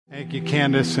Thank you,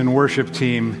 Candace and worship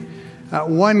team.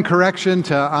 One correction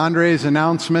to Andre's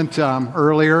announcement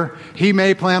earlier. He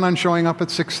may plan on showing up at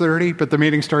 6:30, but the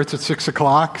meeting starts at 6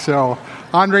 o'clock. So,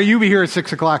 Andre, you be here at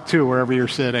 6 o'clock too, wherever you're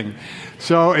sitting.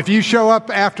 So if you show up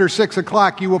after 6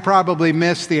 o'clock, you will probably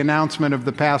miss the announcement of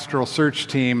the pastoral search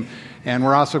team. And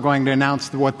we're also going to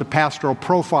announce what the pastoral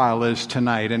profile is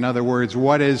tonight. In other words,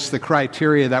 what is the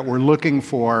criteria that we're looking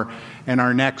for in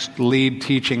our next lead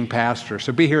teaching pastor.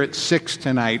 So be here at 6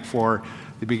 tonight for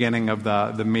the beginning of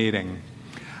the meeting.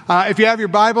 If you have your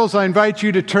Bibles, I invite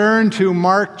you to turn to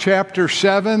Mark chapter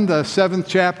 7, the 7th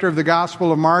chapter of the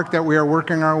Gospel of Mark that we are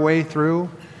working our way through.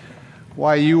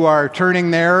 While you are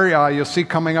turning there, you'll see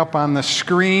coming up on the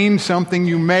screen something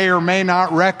you may or may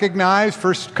not recognize.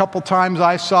 First couple times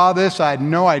I saw this, I had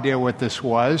no idea what this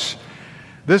was.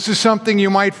 This is something you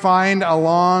might find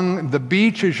along the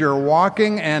beach as you're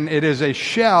walking, and it is a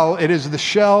shell. It is the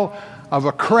shell of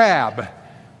a crab.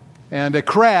 And a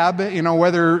crab,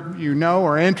 whether you know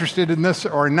or are interested in this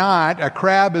or not, a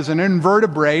crab is an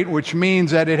invertebrate, which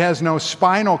means that it has no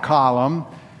spinal column.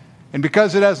 And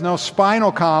because it has no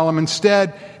spinal column,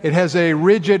 instead, it has a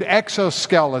rigid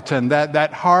exoskeleton,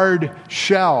 that hard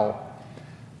shell.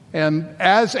 And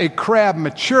as a crab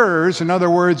matures, in other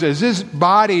words, as his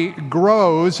body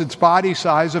grows, its body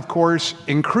size, of course,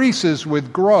 increases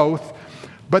with growth.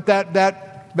 But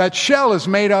that shell is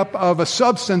made up of a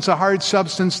substance, a hard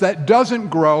substance that doesn't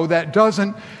grow, that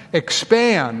doesn't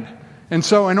expand. And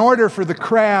so in order for the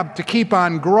crab to keep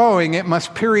on growing, it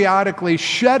must periodically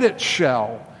shed its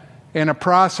shell in a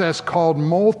process called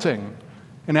molting.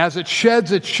 And as it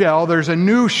sheds its shell, there's a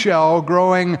new shell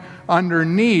growing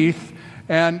underneath,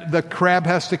 and the crab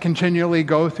has to continually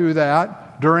go through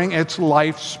that during its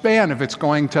lifespan if it's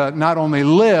going to not only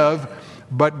live,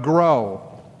 but grow.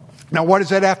 Now, what does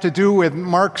that have to do with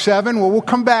Mark 7? Well, we'll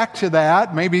come back to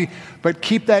that, maybe, but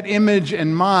keep that image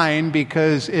in mind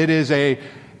because it is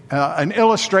an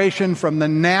illustration from the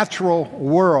natural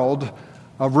world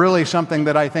of really something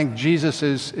that I think Jesus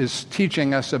is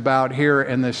teaching us about here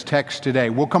in this text today.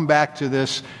 We'll come back to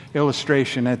this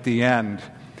illustration at the end.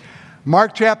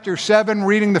 Mark chapter 7,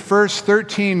 reading the first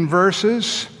 13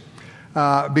 verses,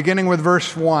 beginning with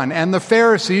verse 1. And the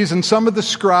Pharisees and some of the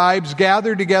scribes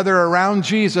gathered together around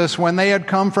Jesus when they had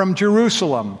come from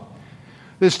Jerusalem.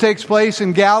 This takes place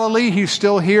in Galilee. He's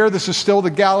still here. This is still the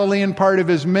Galilean part of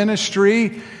his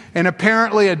ministry. And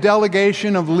apparently a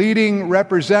delegation of leading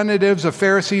representatives of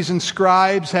Pharisees and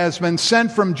scribes has been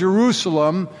sent from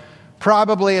Jerusalem,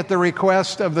 probably at the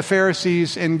request of the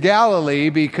Pharisees in Galilee,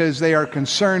 because they are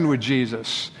concerned with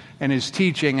Jesus and his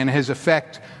teaching and his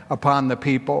effect upon the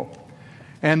people.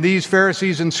 And these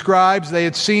Pharisees and scribes, they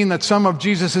had seen that some of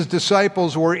Jesus'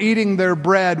 disciples were eating their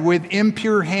bread with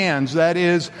impure hands, that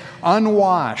is,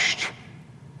 unwashed.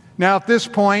 Now, at this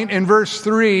point, in verse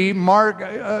 3,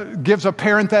 Mark gives a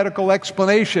parenthetical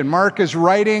explanation. Mark is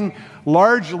writing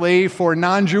largely for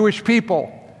non-Jewish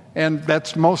people, and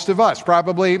that's most of us.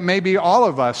 Probably, maybe all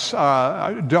of us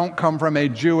don't come from a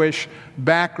Jewish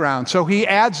background. So he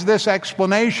adds this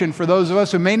explanation for those of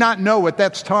us who may not know what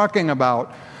that's talking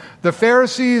about. The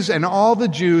Pharisees and all the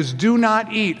Jews do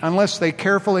not eat unless they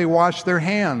carefully wash their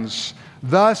hands,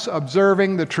 thus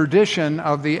observing the tradition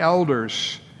of the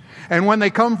elders. And when they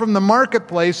come from the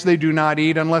marketplace, they do not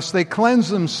eat unless they cleanse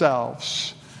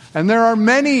themselves. And there are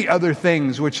many other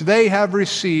things which they have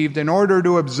received in order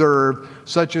to observe,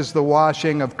 such as the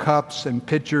washing of cups and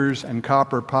pitchers and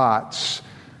copper pots.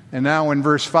 And now in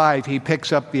verse 5, he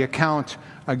picks up the account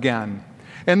again.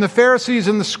 And the Pharisees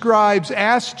and the scribes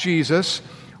asked Jesus,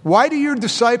 "Why do your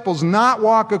disciples not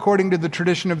walk according to the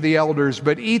tradition of the elders,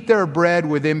 but eat their bread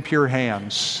with impure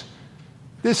hands?"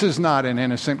 This is not an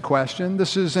innocent question.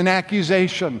 This is an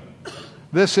accusation.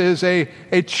 This is a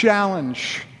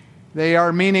challenge. They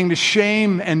are meaning to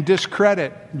shame and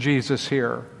discredit Jesus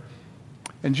here.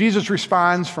 And Jesus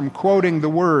responds from quoting the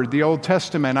Word, the Old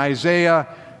Testament, Isaiah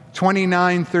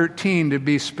 29:13 to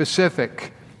be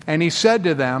specific. And he said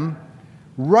to them,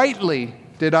 "Rightly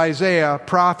did Isaiah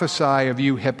prophesy of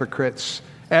you hypocrites,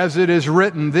 as it is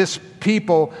written, this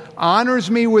people honors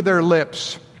me with their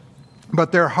lips,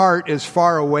 but their heart is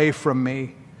far away from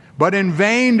me. But in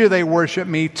vain do they worship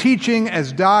me, teaching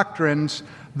as doctrines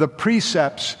the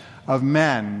precepts of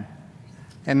men."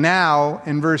 And now,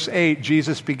 in verse 8,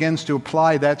 Jesus begins to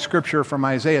apply that scripture from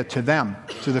Isaiah to them,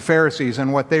 to the Pharisees,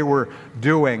 and what they were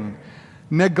doing.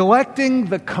 Neglecting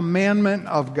the commandment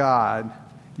of God,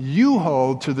 you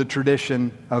hold to the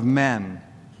tradition of men.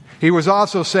 He was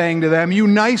also saying to them, you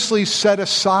nicely set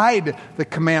aside the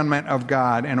commandment of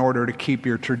God in order to keep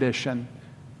your tradition.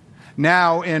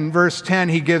 Now, in verse 10,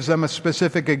 he gives them a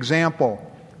specific example.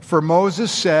 For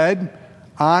Moses said,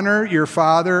 honor your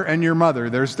father and your mother.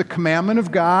 There's the commandment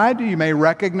of God. You may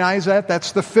recognize that.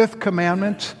 That's the fifth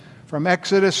commandment from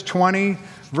Exodus 20,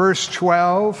 verse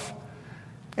 12.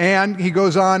 And he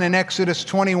goes on in Exodus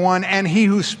 21, and he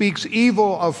who speaks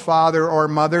evil of father or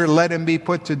mother, let him be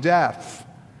put to death.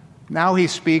 Now he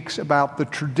speaks about the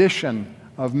tradition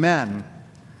of men.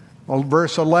 Well,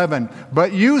 verse 11,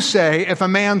 but you say, if a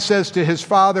man says to his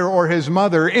father or his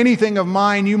mother, anything of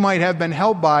mine you might have been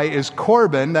helped by is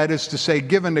Corban, that is to say,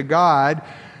 given to God,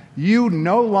 you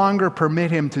no longer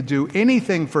permit him to do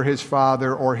anything for his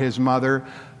father or his mother,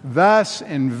 thus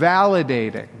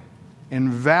invalidating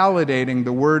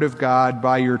the word of God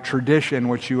by your tradition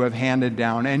which you have handed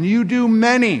down. And you do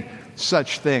many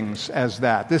such things as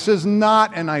that. This is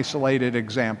not an isolated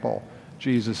example,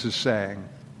 Jesus is saying.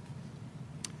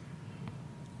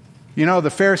 You know, the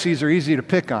Pharisees are easy to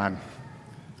pick on.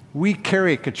 We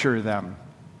caricature them.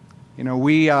 You know,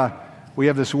 we have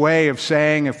this way of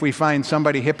saying if we find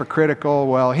somebody hypocritical,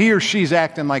 well, he or she's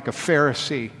acting like a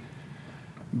Pharisee.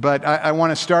 But I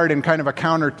want to start in kind of a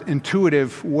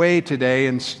counterintuitive way today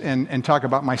and talk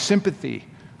about my sympathy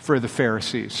for the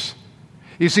Pharisees.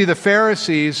 You see, the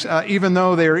Pharisees, even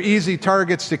though they are easy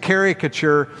targets to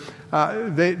caricature,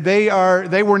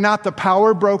 they were not the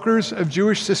power brokers of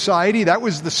Jewish society. That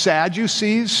was the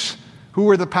Sadducees who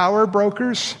were the power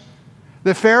brokers.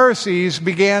 The Pharisees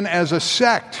began as a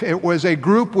sect. It was a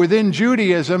group within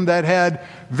Judaism that had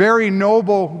very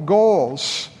noble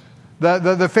goals.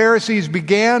 The Pharisees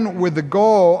began with the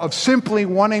goal of simply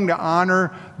wanting to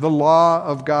honor the law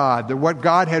of God, what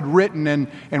God had written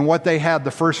and what they had,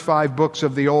 the first 5 books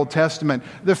of the Old Testament.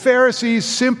 The Pharisees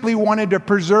simply wanted to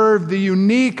preserve the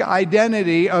unique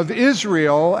identity of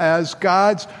Israel as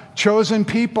God's chosen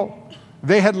people.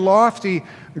 They had lofty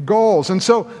goals. And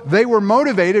so they were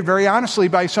motivated, very honestly,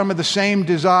 by some of the same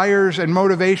desires and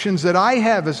motivations that I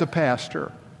have as a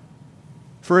pastor.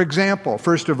 For example,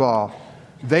 first of all,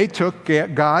 they took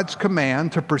God's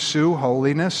command to pursue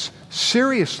holiness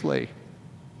seriously.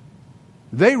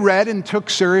 They read and took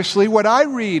seriously what I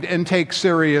read and take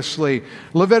seriously.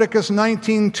 Leviticus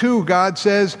 19:2, God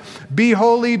says, be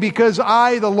holy because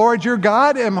I, the Lord your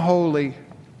God, am holy.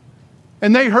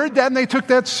 And they heard that and they took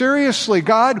that seriously.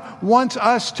 God wants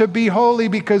us to be holy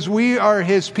because we are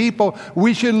His people.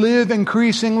 We should live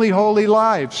increasingly holy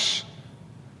lives.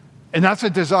 And that's a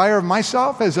desire of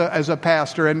myself as a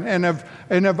pastor and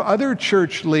of other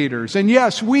church leaders. And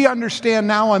yes, we understand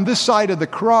now on this side of the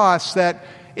cross that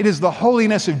it is the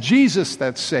holiness of Jesus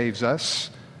that saves us,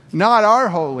 not our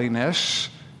holiness.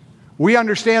 We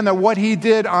understand that what He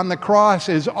did on the cross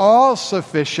is all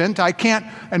sufficient. I can't,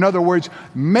 in other words,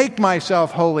 make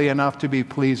myself holy enough to be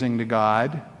pleasing to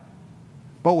God.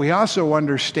 But we also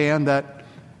understand that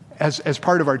as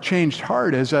part of our changed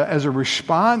heart, as a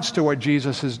response to what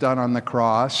Jesus has done on the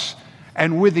cross,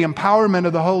 and with the empowerment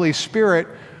of the Holy Spirit,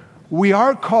 we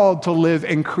are called to live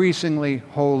increasingly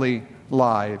holy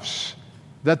lives.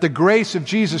 That the grace of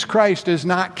Jesus Christ does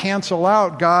not cancel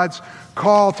out God's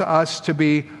call to us to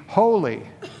be holy.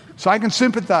 So I can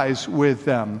sympathize with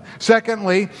them.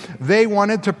 Secondly, they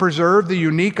wanted to preserve the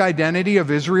unique identity of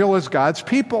Israel as God's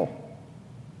people.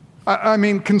 I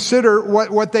mean, consider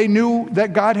what they knew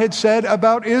that God had said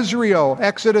about Israel.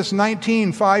 Exodus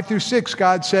 19, 5-6,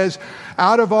 God says,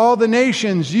 out of all the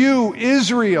nations, you,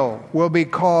 Israel, will be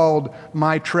called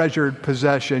my treasured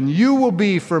possession. You will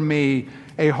be for me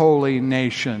a holy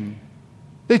nation.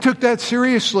 They took that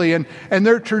seriously, and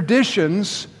their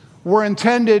traditions were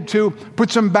intended to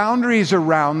put some boundaries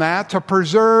around that, to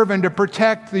preserve and to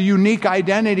protect the unique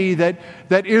identity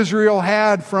that Israel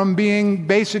had from being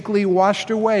basically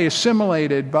washed away,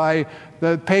 assimilated by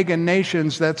the pagan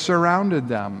nations that surrounded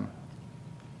them.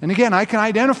 And again, I can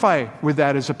identify with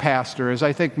that as a pastor, as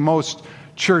I think most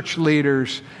church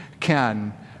leaders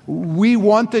can. We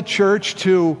want the church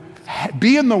to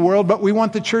be in the world, but we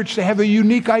want the church to have a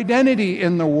unique identity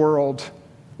in the world.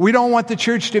 We don't want the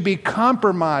church to be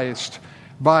compromised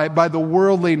by the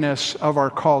worldliness of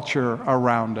our culture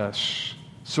around us.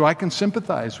 So I can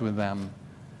sympathize with them.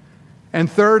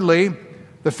 And thirdly,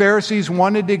 the Pharisees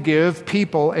wanted to give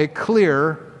people a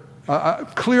clear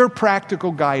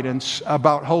practical guidance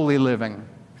about holy living.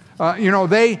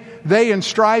 They in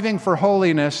striving for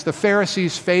holiness, the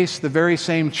Pharisees faced the very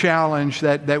same challenge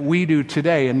that we do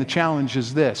today. And the challenge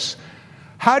is this: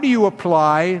 how do you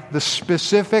apply the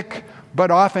specific but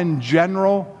often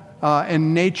general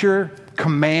in nature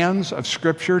commands of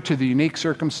Scripture to the unique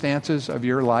circumstances of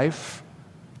your life?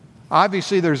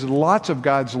 Obviously, there's lots of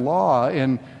God's law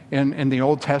in the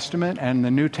Old Testament and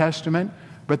the New Testament,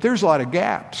 but there's a lot of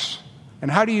gaps. And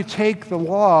how do you take the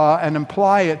law and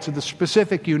apply it to the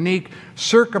specific, unique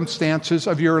circumstances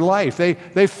of your life?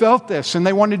 They felt this, and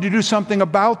they wanted to do something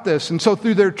about this. And so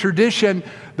through their tradition,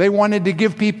 they wanted to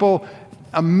give people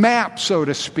a map, so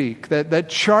to speak, that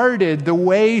charted the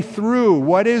way through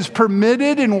what is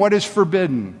permitted and what is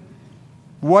forbidden,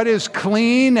 what is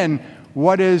clean and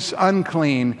what is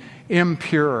unclean,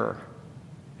 impure.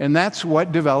 And that's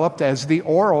what developed as the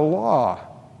oral law.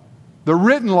 The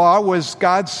written law was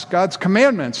God's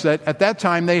commandments that at that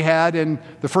time they had in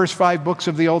the first 5 books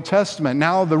of the Old Testament.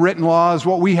 Now the written law is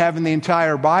what we have in the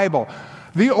entire Bible.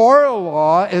 The oral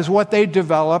law is what they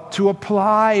developed to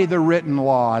apply the written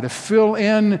law, to fill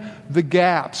in the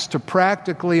gaps, to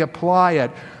practically apply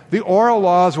it. The oral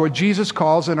law is what Jesus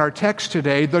calls in our text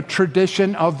today the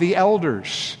tradition of the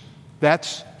elders.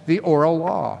 That's the oral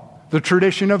law. The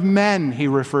tradition of men, he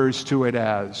refers to it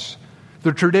as.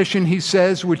 The tradition, he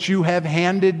says, which you have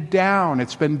handed down.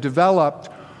 It's been developed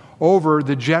over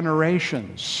the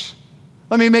generations.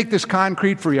 Let me make this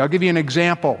concrete for you. I'll give you an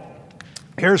example.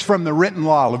 Here's from the written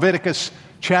law, Leviticus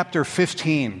chapter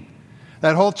 15.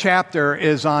 That whole chapter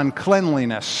is on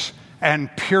cleanliness and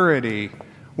purity.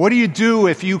 What do you do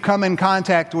if you come in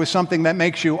contact with something that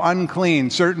makes you unclean?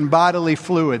 Certain bodily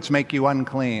fluids make you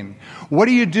unclean. What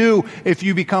do you do if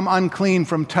you become unclean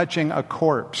from touching a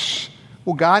corpse?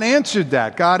 Well, God answered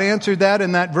that. God answered that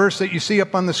in that verse that you see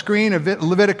up on the screen of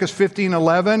Leviticus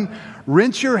 15:11.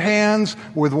 Rinse your hands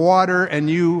with water and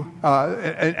you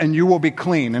will be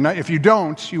clean. And if you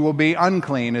don't, you will be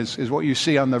unclean, is what you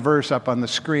see on the verse up on the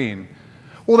screen.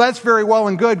 Well, that's very well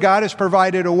and good. God has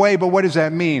provided a way, but what does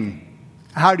that mean?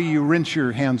 How do you rinse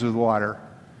your hands with water?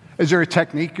 Is there a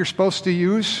technique you're supposed to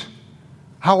use?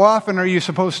 How often are you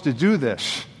supposed to do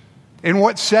this? In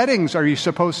what settings are you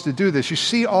supposed to do this? You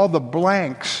see all the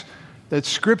blanks that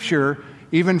Scripture,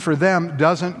 even for them,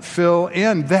 doesn't fill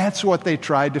in. That's what they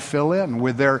tried to fill in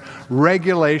with their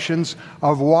regulations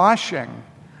of washing.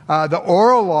 The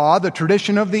oral law, the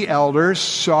tradition of the elders,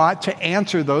 sought to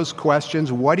answer those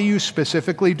questions. What do you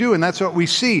specifically do? And that's what we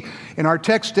see in our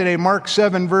text today, Mark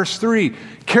 7, verse 3.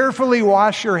 Carefully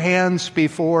wash your hands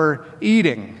before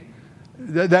eating.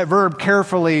 That verb,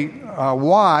 carefully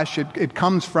wash, it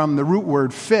comes from the root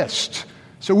word fist.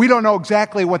 So we don't know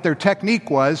exactly what their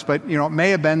technique was, but it may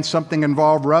have been something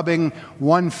involved rubbing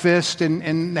one fist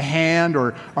in the hand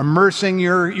or immersing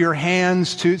your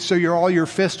hands so all your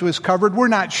fist was covered. We're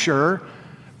not sure,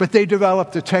 but they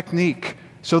developed a technique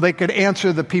so they could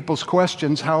answer the people's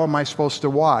questions. How am I supposed to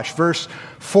wash? Verse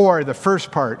 4, the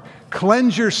first part,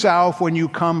 cleanse yourself when you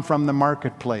come from the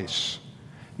marketplace.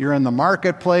 You're in the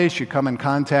marketplace, you come in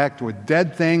contact with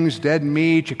dead things, dead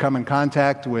meat, you come in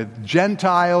contact with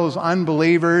Gentiles,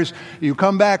 unbelievers, you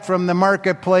come back from the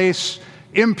marketplace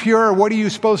impure. What are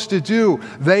you supposed to do?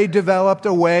 They developed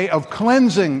a way of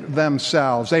cleansing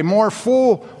themselves, a more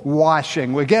full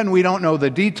washing. Again, we don't know the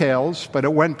details, but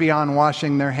it went beyond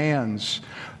washing their hands.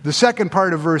 The second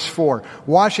part of verse 4,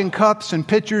 washing cups and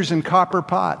pitchers and copper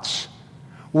pots.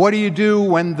 What do you do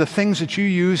when the things that you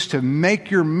use to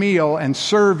make your meal and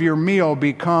serve your meal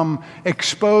become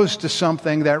exposed to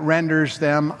something that renders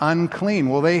them unclean?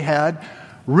 Well, they had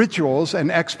rituals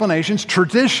and explanations,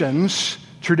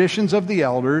 traditions of the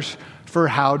elders for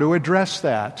how to address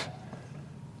that.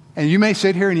 And you may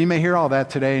sit here and you may hear all that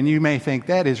today and you may think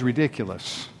that is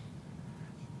ridiculous.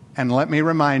 And let me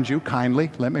remind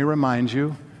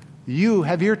you, you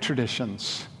have your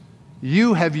traditions.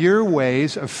 You have your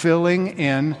ways of filling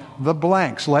in the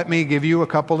blanks. Let me give you a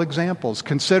couple examples.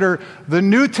 Consider the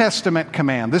New Testament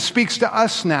command. This speaks to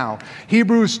us now.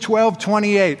 Hebrews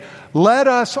 12:28. Let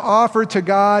us offer to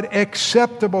God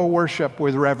acceptable worship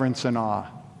with reverence and awe.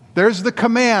 There's the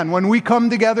command. When we come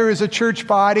together as a church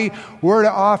body, we're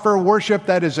to offer worship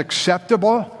that is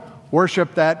acceptable,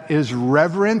 worship that is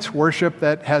reverent, worship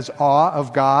that has awe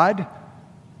of God.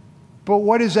 But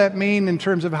what does that mean in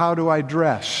terms of how do I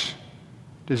dress?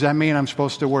 Does that mean I'm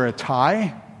supposed to wear a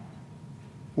tie?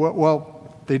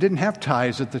 Well, they didn't have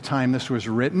ties at the time this was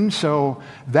written, so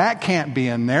that can't be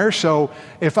in there. So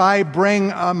if I bring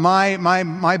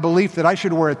my belief that I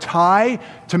should wear a tie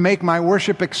to make my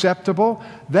worship acceptable,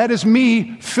 that is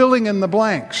me filling in the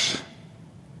blanks.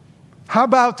 How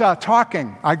about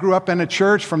talking? I grew up in a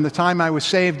church from the time I was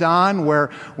saved on where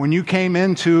when you came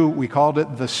into, we called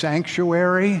it the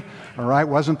sanctuary. All right, it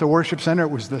wasn't the worship center,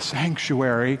 it was the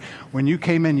sanctuary. When you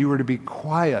came in, you were to be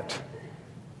quiet.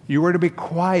 You were to be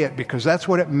quiet because that's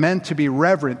what it meant to be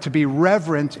reverent. To be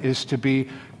reverent is to be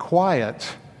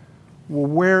quiet. Well,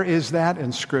 where is that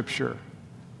in Scripture?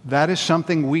 That is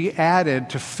something we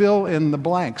added to fill in the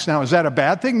blanks. Now, is that a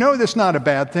bad thing? No, that's not a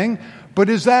bad thing. But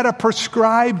is that a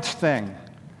prescribed thing?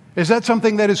 Is that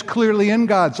something that is clearly in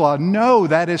God's law? No,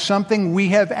 that is something we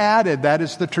have added. That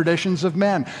is the traditions of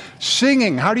men.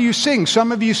 Singing. How do you sing?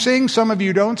 Some of you sing, some of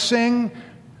you don't sing.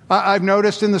 I've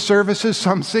noticed in the services,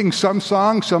 some sing some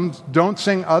songs, some don't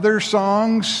sing other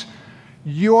songs.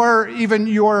 Your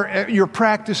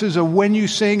practices of when you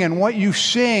sing and what you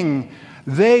sing,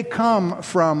 they come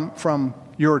from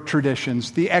your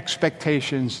traditions, the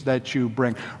expectations that you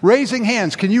bring. Raising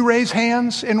hands. Can you raise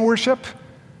hands in worship?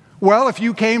 Well, if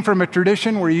you came from a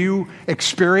tradition where you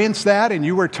experienced that and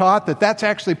you were taught that that's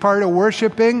actually part of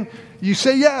worshiping, you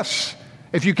say yes.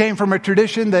 If you came from a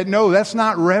tradition that, no, that's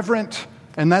not reverent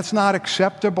and that's not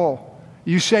acceptable,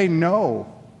 you say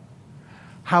no.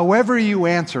 However you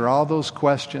answer all those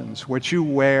questions, what you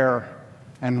wear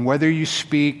and whether you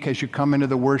speak as you come into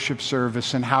the worship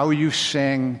service and how you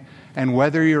sing and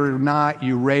whether or not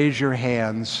you raise your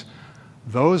hands,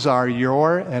 those are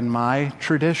your and my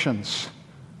traditions.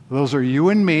 Those are you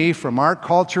and me from our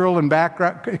cultural and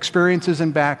background experiences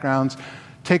and backgrounds,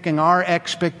 taking our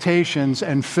expectations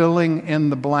and filling in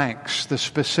the blanks, the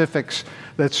specifics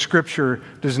that Scripture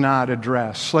does not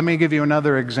address. Let me give you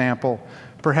another example,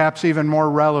 perhaps even more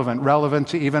relevant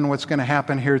to even what's going to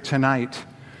happen here tonight.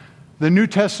 The New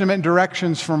Testament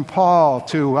directions from Paul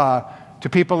to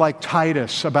people like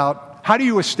Titus about how do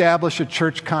you establish a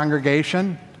church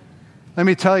congregation? Let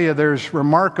me tell you, there's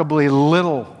remarkably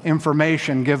little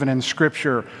information given in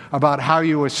Scripture about how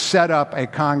you set up a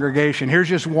congregation. Here's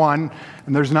just one,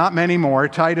 and there's not many more.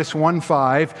 Titus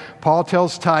 1:5. Paul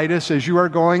tells Titus, as you are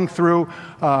going through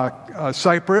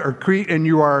Cyprus or Crete and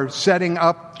you are setting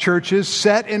up churches,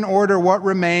 set in order what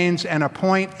remains and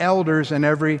appoint elders in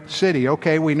every city.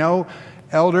 Okay, we know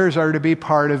elders are to be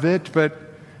part of it,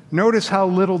 but notice how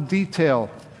little detail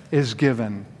is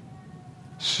given.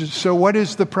 So what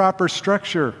is the proper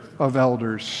structure of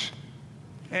elders?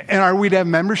 And are we to have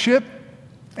membership?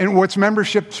 And what's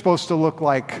membership supposed to look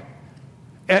like?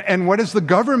 And what is the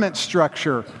government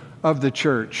structure of the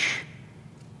church?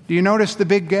 Do you notice the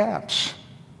big gaps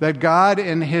that God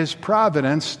in His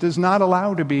providence does not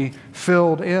allow to be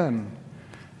filled in?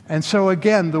 And so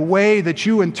again, the way that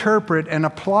you interpret and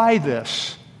apply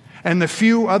this and the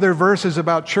few other verses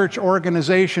about church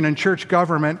organization and church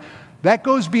government, that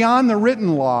goes beyond the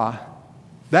written law.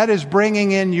 That is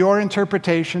bringing in your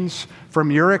interpretations from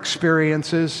your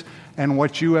experiences and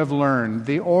what you have learned,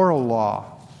 the oral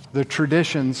law, the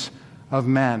traditions of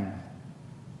men.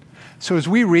 So as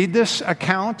we read this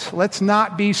account, let's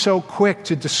not be so quick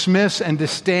to dismiss and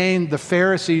disdain the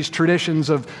Pharisees' traditions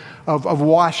of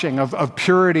washing, of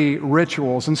purity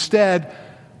rituals. Instead,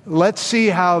 let's see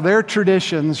how their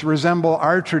traditions resemble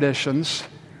our traditions.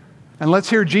 And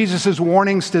let's hear Jesus'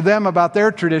 warnings to them about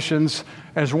their traditions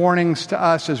as warnings to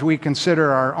us as we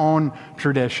consider our own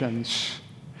traditions.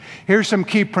 Here's some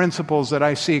key principles that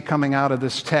I see coming out of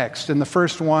this text. And the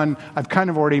first one, I've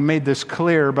kind of already made this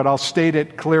clear, but I'll state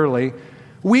it clearly.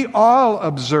 We all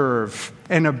observe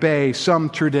and obey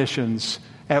some traditions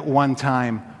at one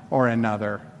time or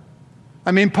another.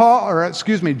 I mean,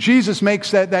 Jesus makes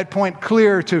that point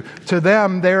clear to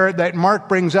them there that Mark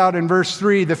brings out in verse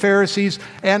 3. The Pharisees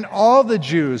and all the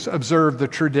Jews observe the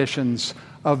traditions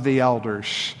of the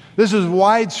elders. This is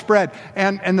widespread.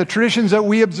 And the traditions that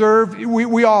we observe,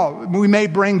 we may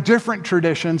bring different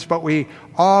traditions, but we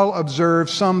all observe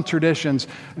some traditions.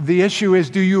 The issue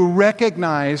is, do you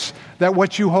recognize that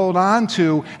what you hold on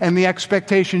to and the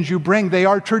expectations you bring, they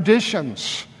are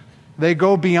traditions? They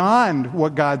go beyond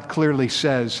what God clearly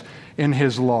says in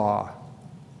His law.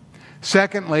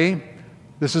 Secondly,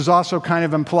 this is also kind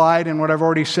of implied in what I've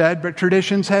already said, but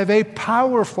traditions have a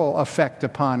powerful effect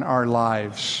upon our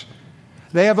lives.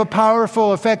 They have a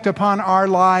powerful effect upon our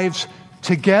lives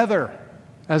together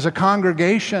as a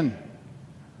congregation.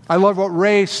 I love what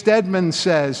Ray Stedman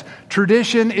says.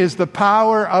 Tradition is the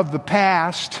power of the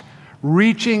past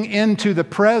reaching into the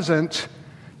present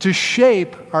to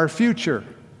shape our future.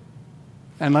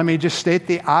 And let me just state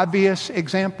the obvious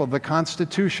example, the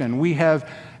Constitution. We have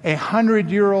a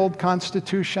 100-year-old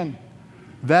Constitution.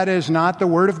 That is not the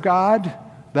Word of God.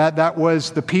 That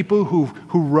was the people who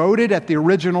wrote it at the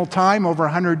original time over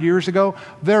 100 years ago.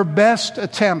 Their best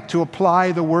attempt to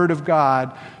apply the Word of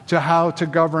God to how to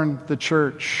govern the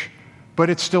church.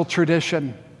 But it's still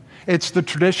tradition. It's the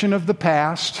tradition of the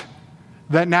past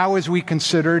that now, as we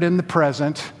consider it in the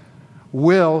present,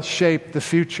 will shape the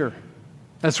future.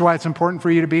 That's why it's important for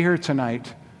you to be here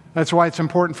tonight. That's why it's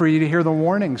important for you to hear the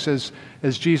warnings as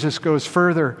Jesus goes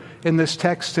further in this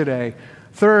text today.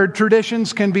 Third,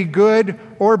 traditions can be good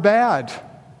or bad.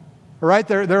 All right?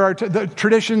 There are the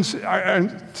traditions,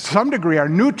 to some degree, are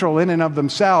neutral in and of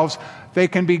themselves. They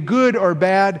can be good or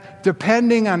bad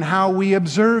depending on how we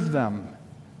observe them.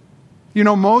 You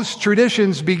know, most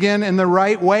traditions begin in the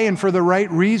right way and for the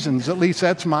right reasons. At least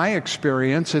that's my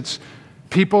experience. It's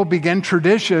people begin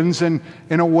traditions in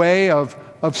a way of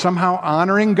somehow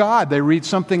honoring God. They read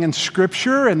something in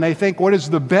Scripture and they think, what is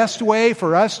the best way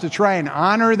for us to try and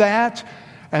honor that?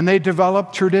 And they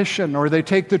develop tradition, or they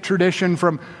take the tradition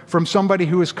from somebody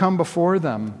who has come before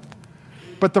them.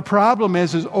 But the problem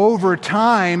is over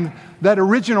time, that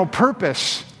original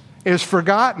purpose is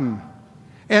forgotten.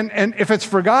 And if it's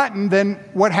forgotten, then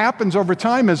what happens over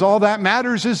time is all that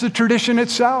matters is the tradition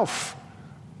itself.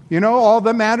 You know, all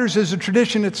that matters is the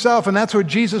tradition itself. And that's what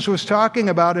Jesus was talking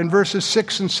about in verses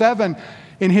 6 and 7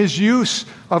 in his use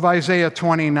of Isaiah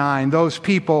 29. Those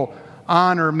people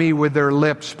honor me with their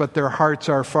lips, but their hearts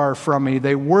are far from me.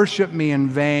 They worship me in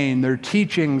vain. Their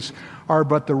teachings are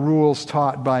but the rules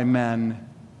taught by men.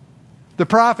 The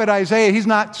prophet Isaiah, he's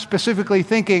not specifically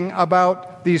thinking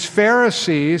about these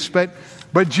Pharisees,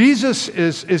 but Jesus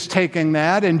is taking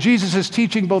that, and Jesus is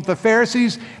teaching both the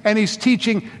Pharisees and he's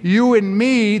teaching you and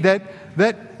me that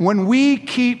when we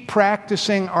keep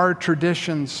practicing our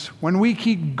traditions, when we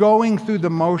keep going through the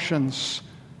motions,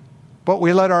 but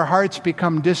we let our hearts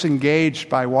become disengaged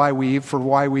by why we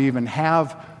even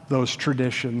have those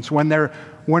traditions, when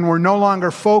we're no longer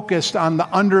focused on the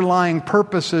underlying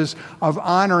purposes of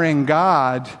honoring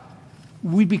God,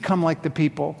 we become like the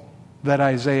people that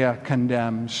Isaiah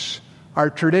condemns. Our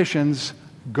traditions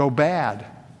go bad.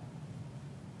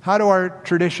 How do our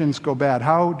traditions go bad?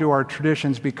 How do our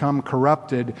traditions become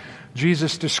corrupted?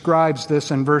 Jesus describes this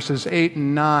in verses 8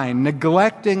 and 9.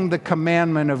 Neglecting the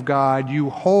commandment of God, you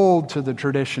hold to the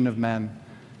tradition of men.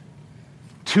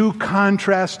 Two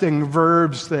contrasting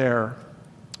verbs there.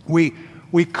 We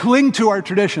cling to our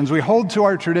traditions. We hold to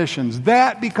our traditions.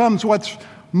 That becomes what's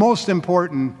most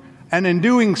important. And in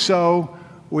doing so,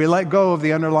 we let go of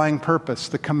the underlying purpose,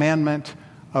 the commandment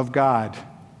of God.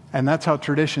 And that's how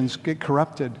traditions get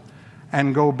corrupted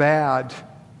and go bad.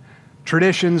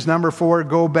 Traditions, number 4,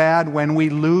 go bad when we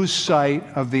lose sight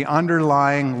of the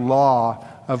underlying law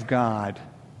of God.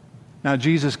 Now,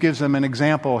 Jesus gives them an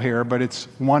example here, but it's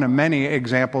one of many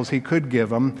examples he could give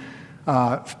them.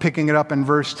 Picking it up in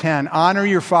verse 10, honor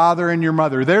your father and your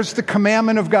mother. There's the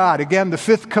commandment of God. Again, the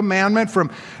 5th commandment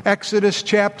from Exodus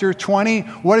chapter 20.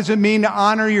 What does it mean to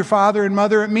honor your father and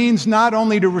mother? It means not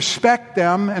only to respect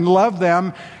them and love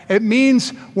them, it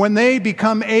means when they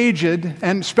become aged,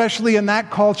 and especially in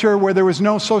that culture where there was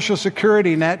no social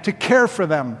security net, to care for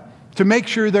them, to make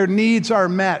sure their needs are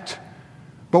met.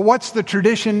 But what's the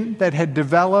tradition that had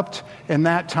developed in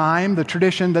that time? The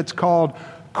tradition that's called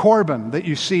Corban that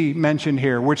you see mentioned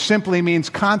here, which simply means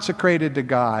consecrated to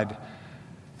God.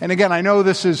 And again, I know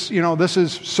this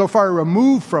is so far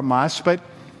removed from us, but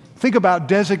think about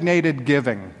designated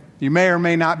giving. You may or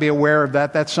may not be aware of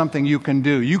that. That's something you can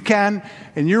do. You can,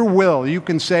 in your will, you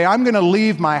can say, I'm going to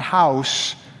leave my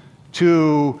house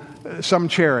to some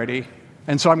charity.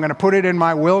 And so I'm going to put it in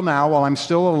my will now while I'm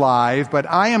still alive, but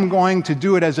I am going to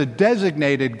do it as a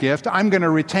designated gift. I'm going to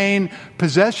retain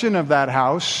possession of that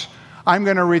house. I'm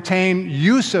going to retain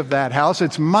use of that house.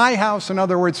 It's my house, in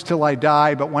other words, till I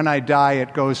die, but when I die,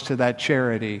 it goes to that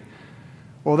charity.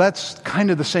 Well, that's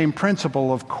kind of the same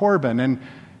principle of Corban. And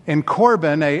in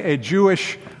Corban, a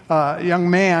Jewish young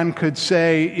man could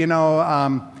say,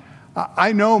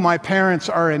 I know my parents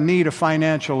are in need of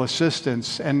financial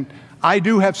assistance, and I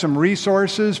do have some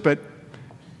resources, but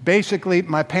basically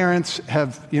my parents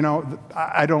have,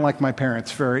 I don't like my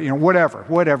parents very,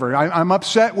 whatever. I'm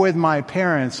upset with my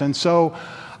parents, and so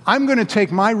I'm going to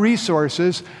take my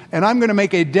resources and I'm going to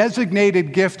make a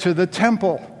designated gift to the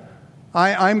temple.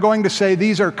 I'm going to say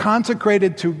these are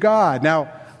consecrated to God.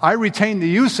 Now, I retain the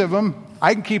use of them.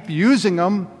 I can keep using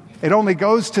them. It only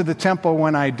goes to the temple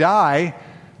when I die.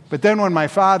 But then when my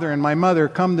father and my mother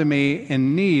come to me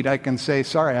in need, I can say,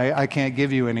 sorry, I can't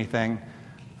give you anything.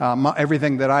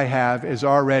 Everything that I have is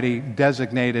already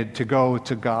designated to go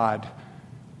to God.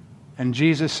 And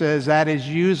Jesus says that is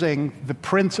using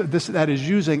that is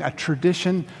using a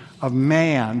tradition of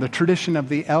man, the tradition of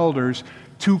the elders,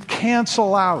 to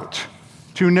cancel out,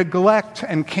 to neglect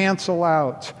and cancel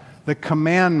out the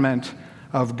commandment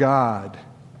of God.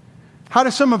 How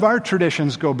do some of our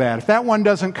traditions go bad? If that one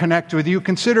doesn't connect with you,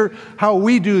 consider how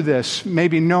we do this,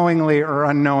 maybe knowingly or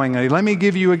unknowingly. Let me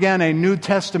give you again a New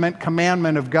Testament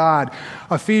commandment of God.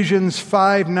 Ephesians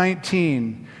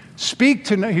 5:19.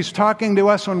 He's talking to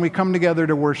us when we come together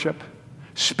to worship.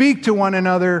 Speak to one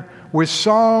another with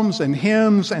psalms and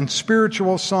hymns and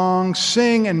spiritual songs.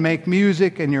 Sing and make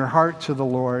music in your heart to the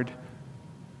Lord.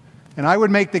 And I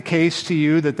would make the case to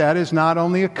you that is not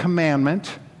only a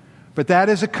commandment, But that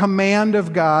is a command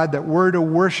of God that we're to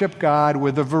worship God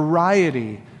with a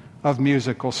variety of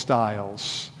musical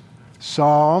styles.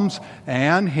 Psalms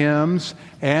and hymns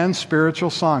and spiritual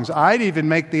songs. I'd even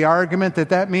make the argument that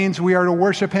that means we are to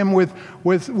worship Him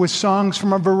with songs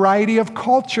from a variety of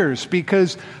cultures,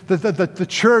 because the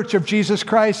Church of Jesus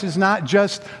Christ is not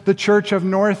just the Church of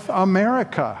North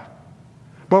America.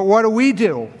 But what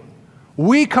do?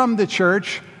 We come to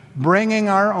church bringing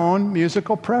our own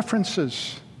musical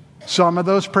preferences. Some of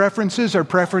those preferences are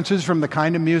preferences from the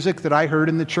kind of music that I heard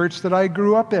in the church that I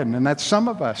grew up in, and that's some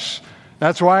of us.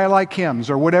 That's why I like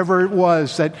hymns, or whatever it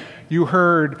was that you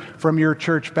heard from your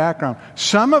church background.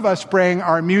 Some of us bring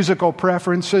our musical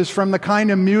preferences from the kind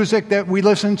of music that we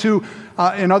listen to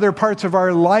in other parts of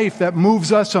our life that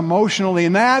moves us emotionally,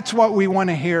 and that's what we want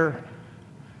to hear.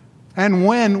 And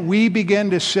when we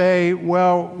begin to say,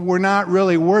 well, we're not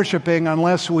really worshiping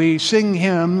unless we sing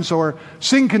hymns or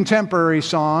sing contemporary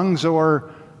songs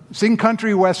or sing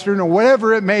country western or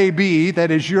whatever it may be that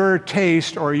is your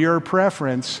taste or your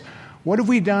preference, what have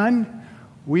we done?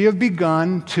 We have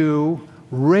begun to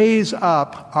raise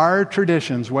up our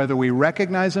traditions, whether we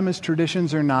recognize them as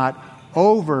traditions or not,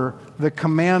 over the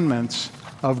commandments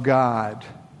of God.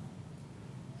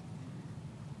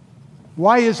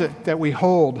 Why is it that we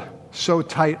hold so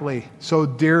tightly, so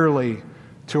dearly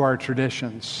to our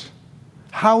traditions?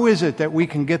 How is it that we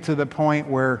can get to the point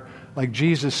where, like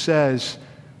Jesus says,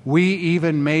 we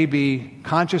even may be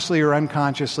consciously or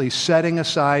unconsciously setting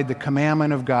aside the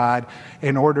commandment of God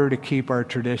in order to keep our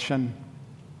tradition?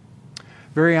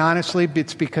 Very honestly,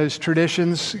 it's because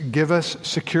traditions give us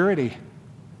security.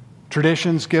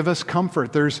 Traditions give us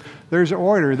comfort. There's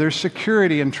order, there's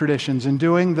security in traditions, in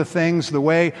doing the things the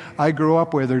way I grew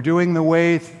up with, or doing the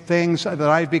way things that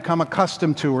I've become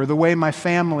accustomed to, or the way my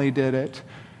family did it.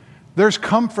 There's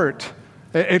comfort.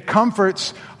 It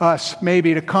comforts us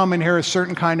maybe to come and hear a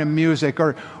certain kind of music,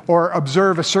 or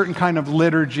observe a certain kind of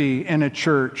liturgy in a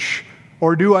church,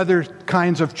 or do other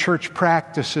kinds of church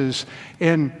practices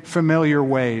in familiar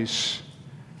ways.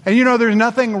 And there's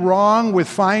nothing wrong with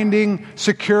finding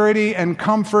security and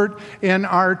comfort in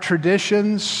our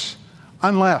traditions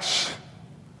unless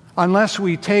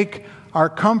we take our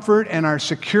comfort and our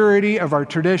security of our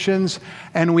traditions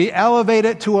and we elevate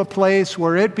it to a place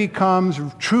where it becomes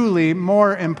truly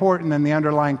more important than the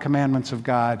underlying commandments of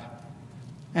God.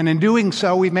 And in doing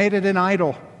so, we've made it an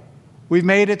idol. We've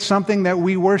made it something that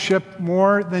we worship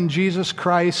more than Jesus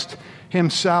Christ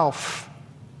Himself.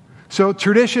 So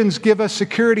traditions give us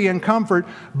security and comfort,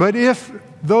 but if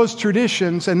those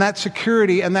traditions and that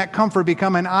security and that comfort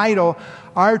become an idol,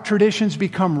 our traditions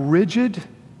become rigid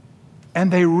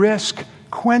and they risk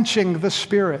quenching the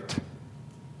Spirit.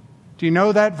 Do you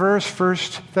know that verse, 1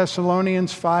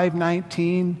 Thessalonians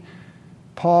 5:19?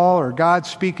 Paul, or God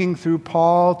speaking through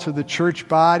Paul to the church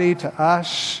body, to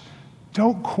us,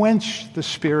 don't quench the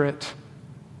Spirit.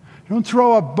 Don't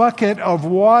throw a bucket of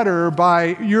water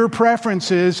by your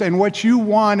preferences and what you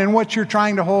want and what you're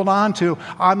trying to hold on to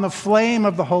on the flame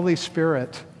of the Holy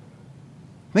Spirit.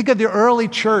 Think of the early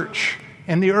church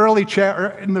in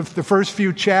the first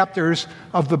few chapters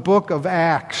of the book of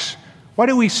Acts. What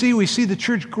do we see? We see the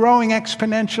church growing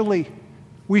exponentially.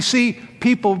 We see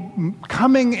people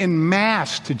coming in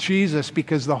mass to Jesus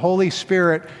because the Holy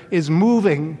Spirit is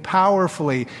moving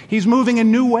powerfully. He's moving in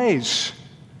new ways.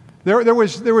 There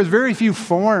was very few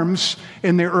forms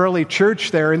in the early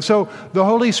church there, and so the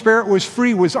Holy Spirit was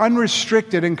free, was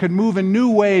unrestricted, and could move in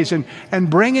new ways and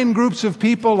bring in groups of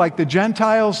people like the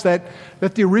Gentiles that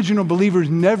the original believers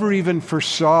never even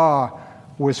foresaw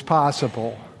was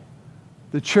possible.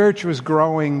 The church was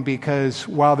growing because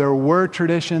while there were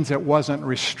traditions, it wasn't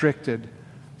restricted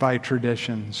by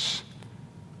traditions.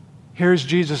 Here's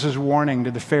Jesus' warning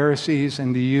to the Pharisees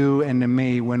and to you and to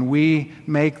me. When we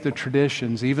make the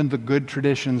traditions, even the good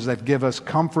traditions that give us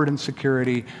comfort and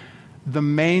security, the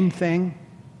main thing,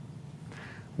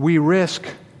 we risk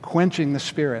quenching the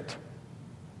Spirit.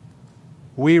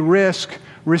 We risk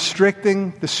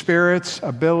restricting the Spirit's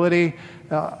ability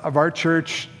of our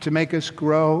church to make us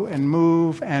grow and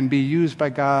move and be used by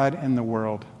God in the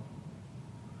world.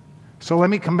 So let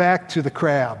me come back to the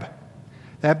crab.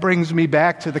 That brings me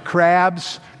back to the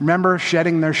crabs. Remember,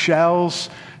 shedding their shells?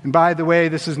 And by the way,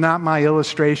 this is not my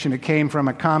illustration. It came from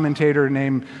a commentator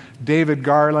named David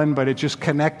Garland, but it just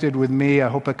connected with me. I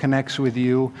hope it connects with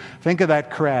you. Think of that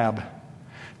crab.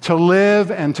 To live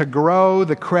and to grow,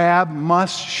 the crab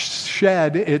must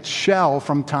shed its shell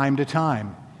from time to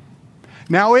time.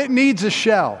 Now, it needs a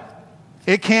shell.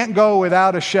 It can't go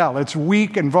without a shell. It's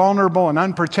weak and vulnerable and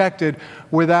unprotected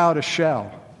without a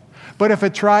shell. But if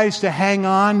it tries to hang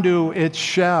on to its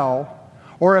shell,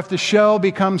 or if the shell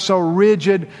becomes so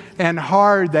rigid and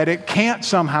hard that it can't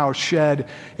somehow shed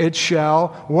its shell,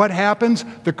 what happens?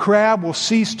 The crab will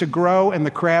cease to grow and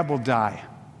the crab will die.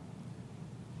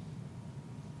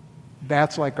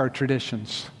 That's like our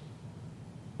traditions.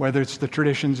 Whether it's the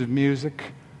traditions of music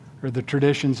or the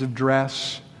traditions of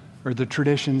dress or the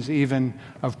traditions even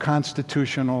of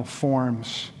constitutional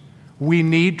forms. We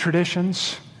need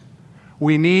traditions.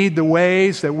 We need the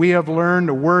ways that we have learned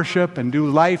to worship and do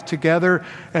life together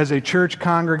as a church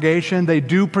congregation. They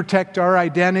do protect our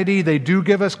identity. They do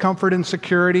give us comfort and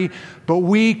security. But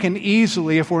we can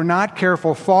easily, if we're not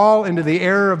careful, fall into the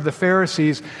error of the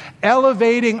Pharisees,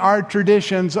 elevating our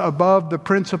traditions above the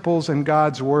principles in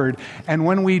God's Word. And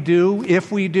when we do,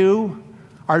 if we do,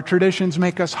 our traditions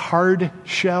make us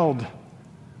hard-shelled.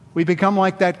 We become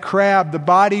like that crab. The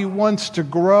body wants to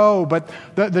grow, but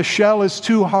the shell is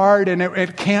too hard and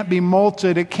it can't be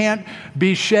molted. It can't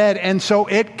be shed. And so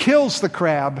it kills the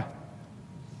crab.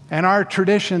 And our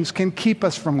traditions can keep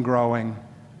us from growing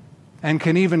and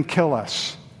can even kill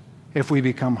us if we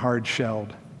become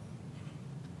hard-shelled.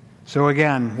 So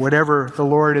again, whatever the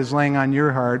Lord is laying on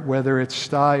your heart, whether it's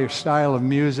your style of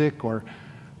music or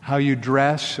how you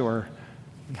dress or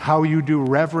how you do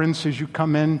reverence as you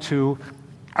come into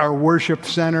our worship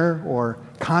center or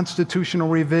constitutional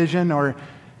revision or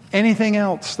anything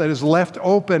else that is left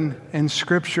open in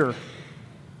Scripture.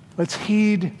 Let's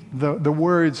heed the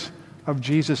words of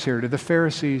Jesus here to the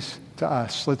Pharisees, to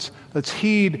us. Let's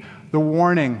heed the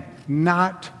warning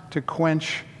not to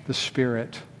quench the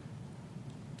Spirit.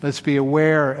 Let's be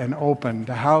aware and open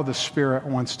to how the Spirit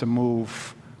wants to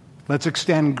move. Let's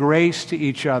extend grace to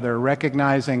each other,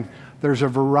 recognizing there's a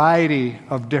variety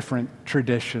of different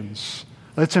traditions.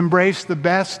 Let's embrace the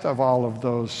best of all of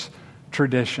those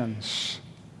traditions.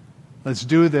 Let's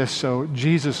do this so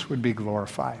Jesus would be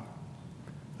glorified.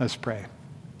 Let's pray.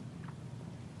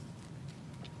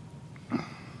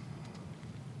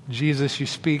 Jesus, you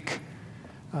speak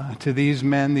to these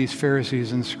men, these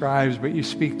Pharisees and scribes, but you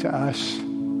speak to us.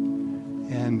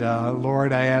 And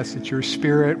Lord, I ask that your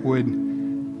Spirit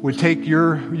would take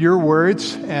your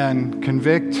words and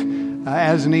convict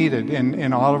as needed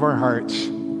in all of our hearts.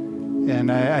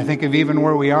 And I think of even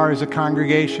where we are as a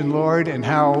congregation, Lord, and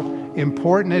how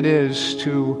important it is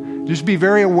to just be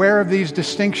very aware of these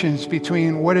distinctions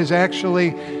between what is actually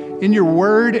in your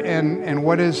word and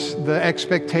what is the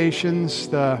expectations,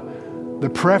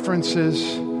 the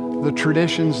preferences, the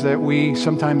traditions that we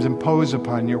sometimes impose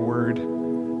upon your word.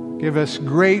 Give us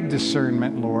great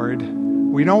discernment, Lord.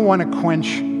 We don't want to quench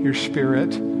your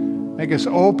Spirit. Make us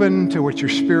open to what your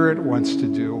Spirit wants to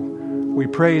do. We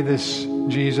pray this,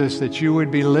 Jesus, that you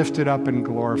would be lifted up and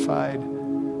glorified.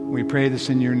 We pray this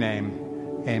in your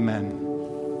name. Amen.